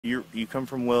You come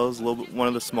from Willows, a little bit, one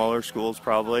of the smaller schools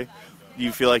probably. Do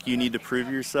you feel like you need to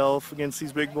prove yourself against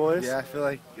these big boys? Yeah, I feel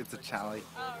like it's a challenge.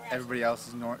 Everybody else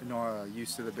is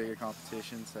used to the bigger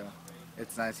competition, so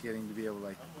it's nice getting to be able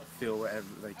to feel what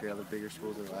the other bigger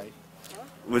schools are like.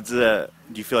 Do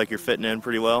you feel like you're fitting in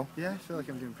pretty well? Yeah, I feel like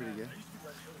I'm doing pretty good.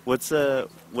 What's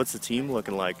the team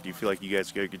looking like? Do you feel like you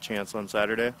guys get a good chance on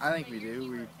Saturday? I think we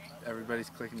do. Everybody's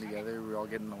clicking together. We're all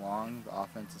getting along. The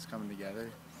offense is coming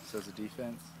together. So is the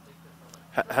defense.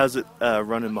 How's it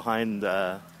running behind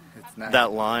It's nice.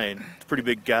 that line? It's pretty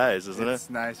big guys, isn't it? It's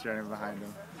nice running behind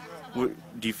them.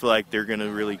 Do you feel like they're going to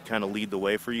really kind of lead the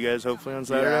way for you guys hopefully on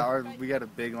Saturday? Yeah, we got a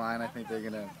big line. I think they're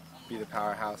going to be the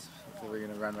powerhouse. So we're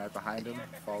going to run right behind them,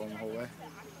 follow them the whole way.